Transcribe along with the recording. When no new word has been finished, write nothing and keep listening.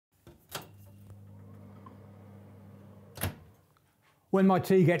When my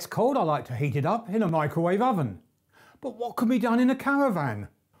tea gets cold, I like to heat it up in a microwave oven. But what can be done in a caravan?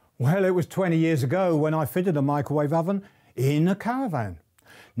 Well, it was 20 years ago when I fitted a microwave oven in a caravan.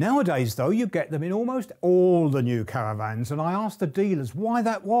 Nowadays, though, you get them in almost all the new caravans, and I asked the dealers why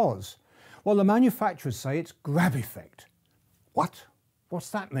that was. Well, the manufacturers say it's grab effect. What? What's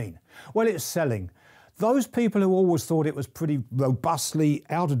that mean? Well, it's selling. Those people who always thought it was pretty robustly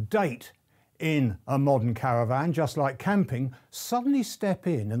out of date in a modern caravan, just like camping, suddenly step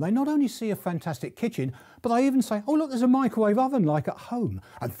in and they not only see a fantastic kitchen, but they even say, oh look, there's a microwave oven like at home.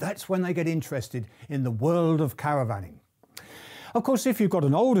 And that's when they get interested in the world of caravanning. Of course, if you've got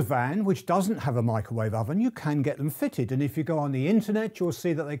an older van which doesn't have a microwave oven, you can get them fitted. And if you go on the internet, you'll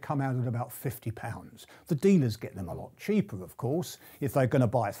see that they come out at about £50. The dealers get them a lot cheaper, of course, if they're going to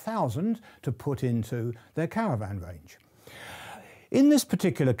buy 1,000 to put into their caravan range. In this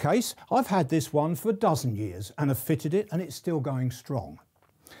particular case, I've had this one for a dozen years and have fitted it and it's still going strong.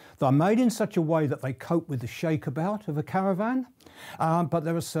 They're made in such a way that they cope with the shakeabout of a caravan, but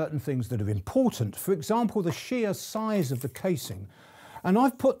there are certain things that are important. For example, the sheer size of the casing. And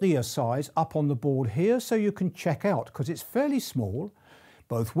I've put the size up on the board here so you can check out, because it's fairly small,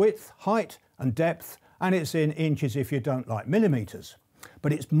 both width, height and depth, and it's in inches if you don't like millimetres.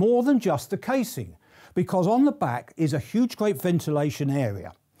 But it's more than just the casing, because on the back is a huge great ventilation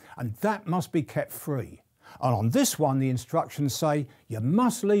area, and that must be kept free. And on this one, the instructions say you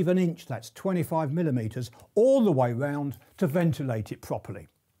must leave an inch, that's 25 millimetres, all the way round to ventilate it properly.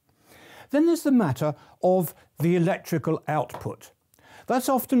 Then there's the matter of the electrical output. That's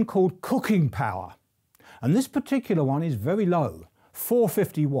often called cooking power. And this particular one is very low,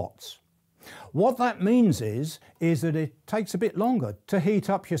 450 watts. What that means is that it takes a bit longer to heat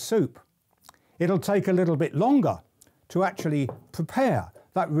up your soup. It'll take a little bit longer to actually prepare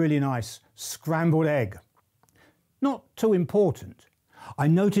that really nice scrambled egg. Not too important. I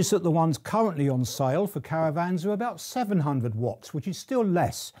notice that the ones currently on sale for caravans are about 700 watts, which is still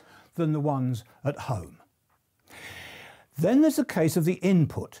less than the ones at home. Then there's the case of the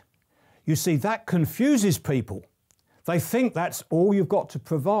input. You see, that confuses people. They think that's all you've got to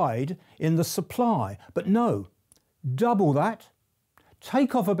provide in the supply, but no, double that,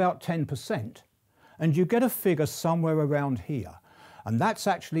 take off about 10%, and you get a figure somewhere around here. And that's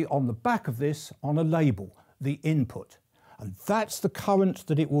actually on the back of this on a label, the input. And that's the current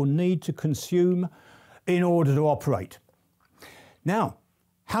that it will need to consume in order to operate. Now,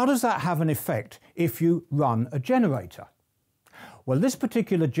 how does that have an effect if you run a generator? Well, this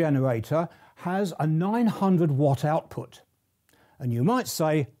particular generator has a 900 watt output. And you might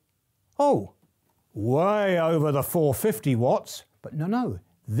say, oh, way over the 450 watts. But no,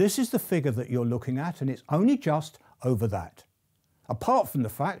 this is the figure that you're looking at, and it's only just over that. Apart from the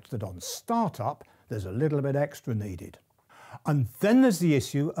fact that on startup, there's a little bit extra needed. And then there's the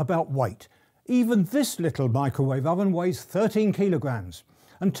issue about weight. Even this little microwave oven weighs 13 kilograms.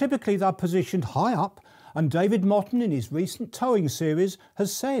 And typically they're positioned high up, and David Motten in his recent towing series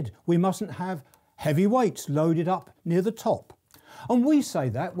has said we mustn't have heavy weights loaded up near the top. And we say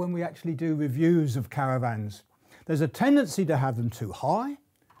that when we actually do reviews of caravans. There's a tendency to have them too high.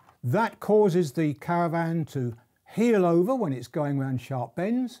 That causes the caravan to heel over when it's going around sharp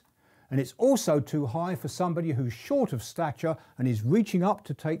bends. And it's also too high for somebody who's short of stature and is reaching up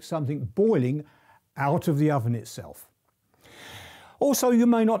to take something boiling out of the oven itself. Also, you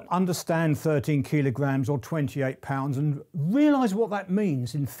may not understand 13 kilograms or 28 pounds and realise what that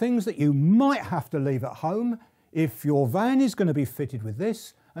means in things that you might have to leave at home if your van is going to be fitted with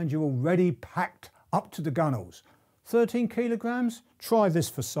this and you're already packed up to the gunnels. 13 kilograms? Try this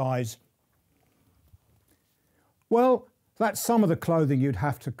for size. Well, that's some of the clothing you'd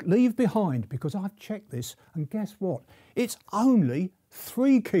have to leave behind, because I've checked this and guess what? It's only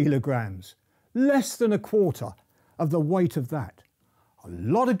 3 kilograms, less than a quarter of the weight of that. A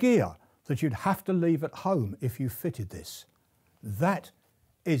lot of gear that you'd have to leave at home if you fitted this. That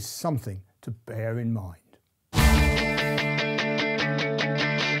is something to bear in mind.